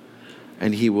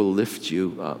 and he will lift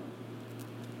you up.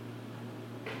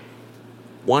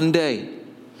 One day,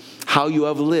 how you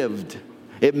have lived,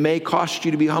 it may cost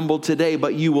you to be humble today,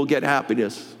 but you will get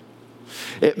happiness.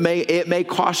 It may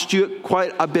cost you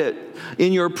quite a bit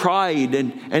in your pride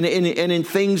and in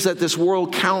things that this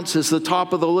world counts as the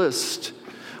top of the list.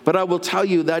 But I will tell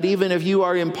you that even if you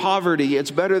are in poverty,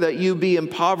 it's better that you be in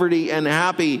poverty and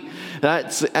happy,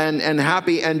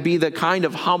 and be the kind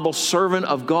of humble servant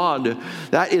of God.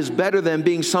 That is better than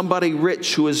being somebody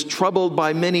rich who is troubled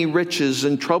by many riches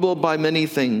and troubled by many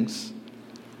things.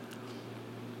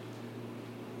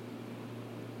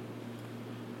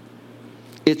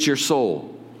 It's your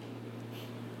soul.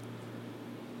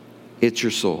 It's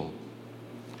your soul.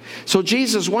 So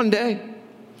Jesus, one day,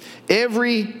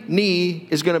 every knee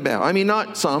is going to bow. I mean,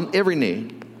 not some, every knee.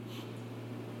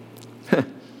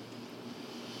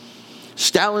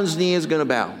 Stalin's knee is going to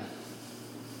bow.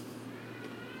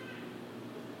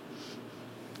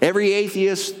 Every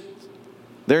atheist,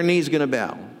 their knee is going to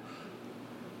bow.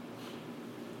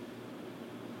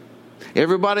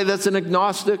 Everybody that's an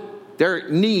agnostic, their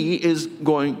knee is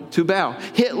going to bow.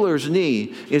 Hitler's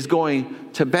knee is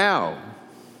going to bow.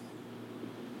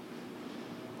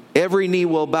 Every knee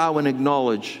will bow and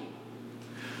acknowledge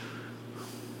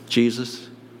Jesus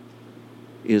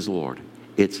is Lord.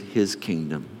 It's His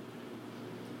kingdom.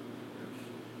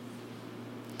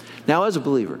 Now, as a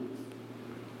believer,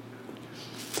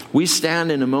 we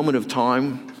stand in a moment of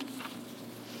time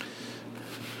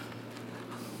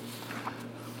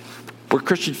where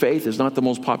Christian faith is not the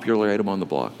most popular item on the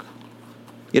block.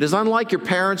 It is unlike your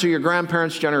parents' or your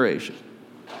grandparents' generation.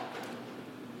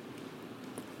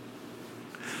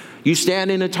 You stand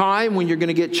in a time when you're going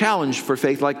to get challenged for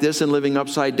faith like this and living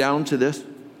upside down to this.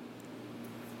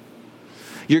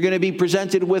 You're going to be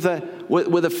presented with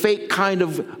a fake kind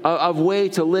of way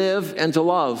to live and to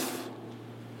love.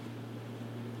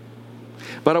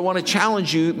 But I want to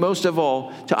challenge you, most of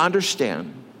all, to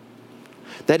understand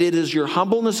that it is your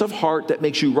humbleness of heart that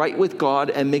makes you right with God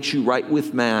and makes you right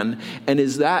with man, and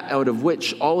is that out of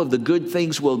which all of the good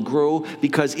things will grow,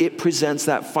 because it presents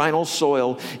that final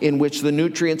soil in which the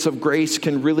nutrients of grace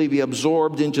can really be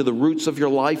absorbed into the roots of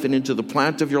your life and into the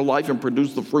plant of your life and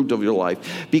produce the fruit of your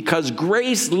life. Because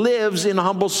grace lives in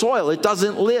humble soil. It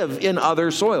doesn't live in other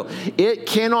soil. It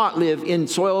cannot live in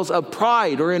soils of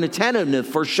pride or inattentiveness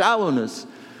for shallowness.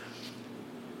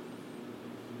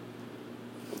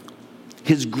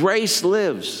 His grace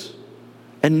lives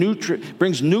and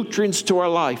brings nutrients to our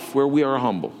life where we are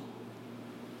humble.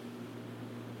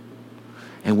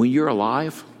 And when you're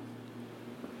alive,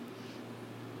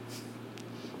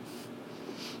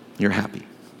 you're happy.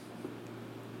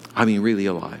 I mean, really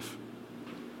alive.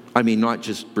 I mean, not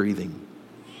just breathing.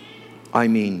 I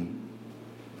mean,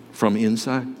 from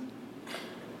inside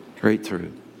right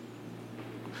through.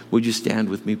 Would you stand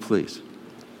with me, please?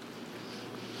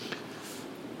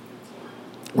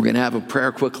 We're going to have a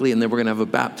prayer quickly, and then we're going to have a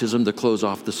baptism to close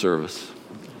off the service.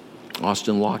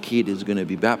 Austin Lockheed is going to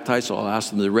be baptized, so I'll ask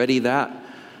them to ready that.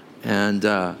 And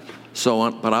so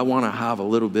on. But I want to have a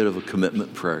little bit of a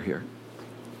commitment prayer here.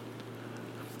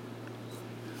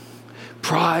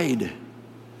 Pride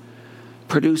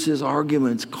produces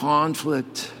arguments,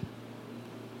 conflict.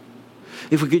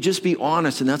 If we could just be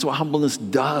honest, and that's what humbleness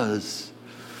does.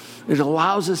 It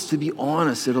allows us to be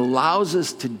honest. It allows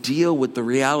us to deal with the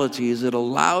realities. It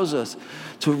allows us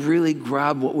to really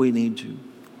grab what we need to.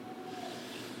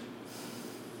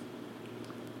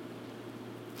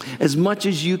 As much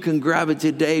as you can grab it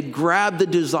today, grab the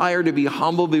desire to be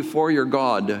humble before your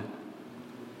God,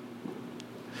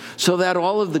 so that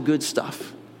all of the good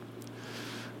stuff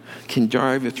can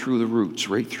drive you through the roots,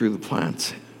 right through the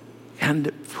plants,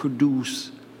 and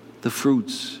produce the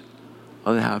fruits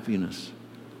of happiness.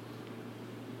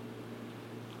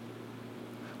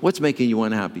 What's making you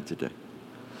unhappy today?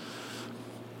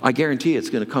 I guarantee it's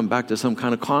going to come back to some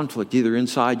kind of conflict, either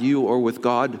inside you or with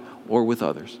God or with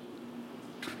others.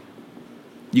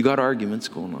 You got arguments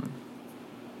going on.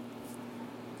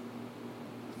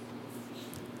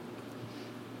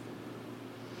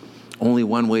 Only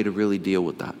one way to really deal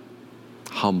with that.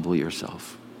 Humble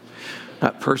yourself.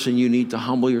 That person you need to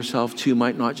humble yourself to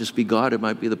might not just be God. It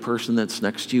might be the person that's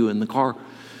next to you in the car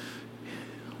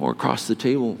or across the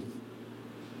table,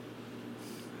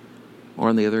 or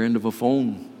on the other end of a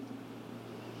phone,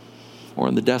 or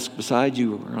on the desk beside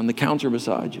you, or on the counter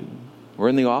beside you, or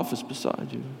in the office beside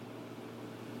you.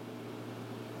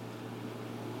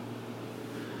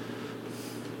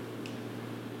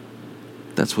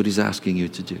 That's what He's asking you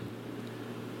to do.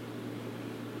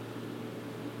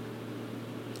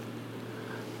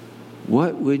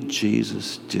 What would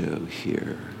Jesus do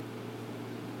here?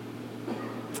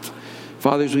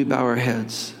 Fathers, we bow our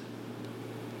heads.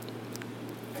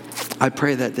 I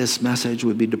pray that this message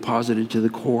would be deposited to the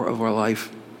core of our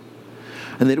life,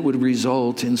 and that it would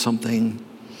result in something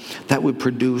that would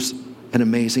produce an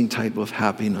amazing type of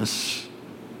happiness,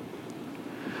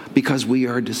 because we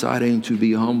are deciding to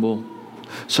be humble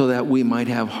so that we might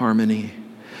have harmony,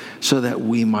 so that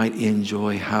we might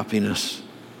enjoy happiness.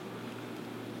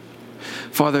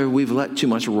 Father, we've let too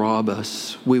much rob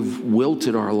us. We've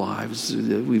wilted our lives.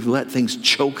 We've let things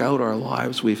choke out our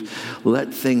lives. We've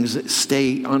let things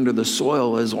stay under the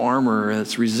soil as armor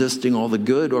that's resisting all the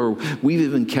good, or we've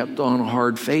even kept on a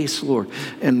hard face, Lord,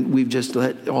 and we've just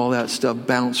let all that stuff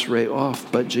bounce right off.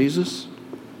 But Jesus,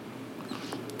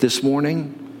 this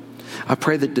morning, I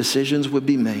pray that decisions would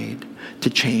be made to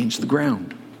change the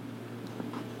ground.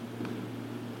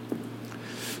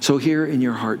 So here in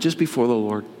your heart, just before the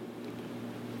Lord,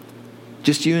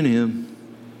 just you and Him,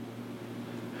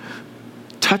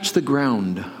 touch the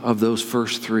ground of those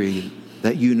first three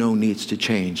that you know needs to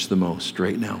change the most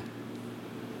right now.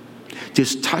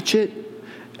 Just touch it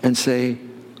and say,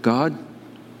 God,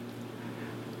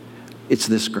 it's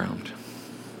this ground.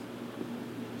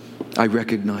 I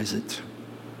recognize it.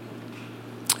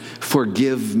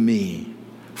 Forgive me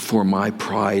for my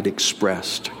pride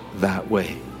expressed that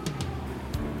way.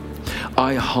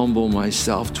 I humble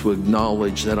myself to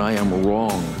acknowledge that I am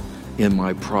wrong in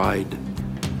my pride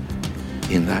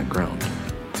in that ground.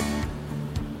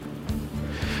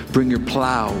 Bring your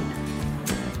plow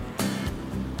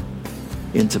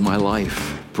into my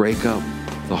life. Break up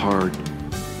the hard.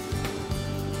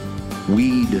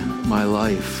 Weed my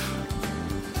life.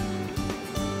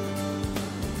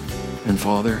 And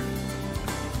Father,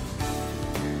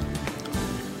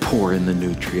 pour in the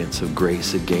nutrients of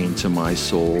grace again to my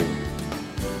soul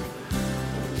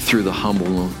through the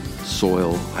humble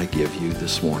soil I give you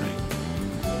this morning.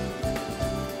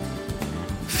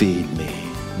 Feed me.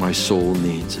 My soul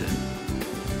needs it.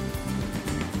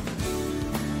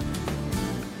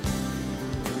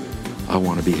 I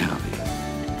want to be happy.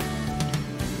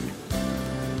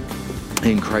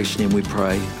 In Christ's name we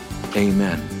pray.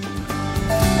 Amen.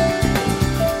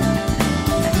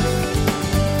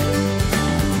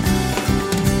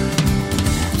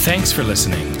 Thanks for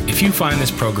listening. If you find this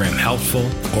program helpful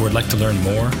or would like to learn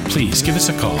more, please give us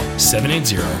a call,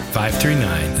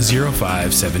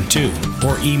 780-539-0572,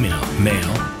 or email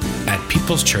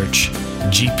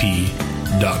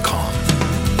mail@peopleschurchgp.com.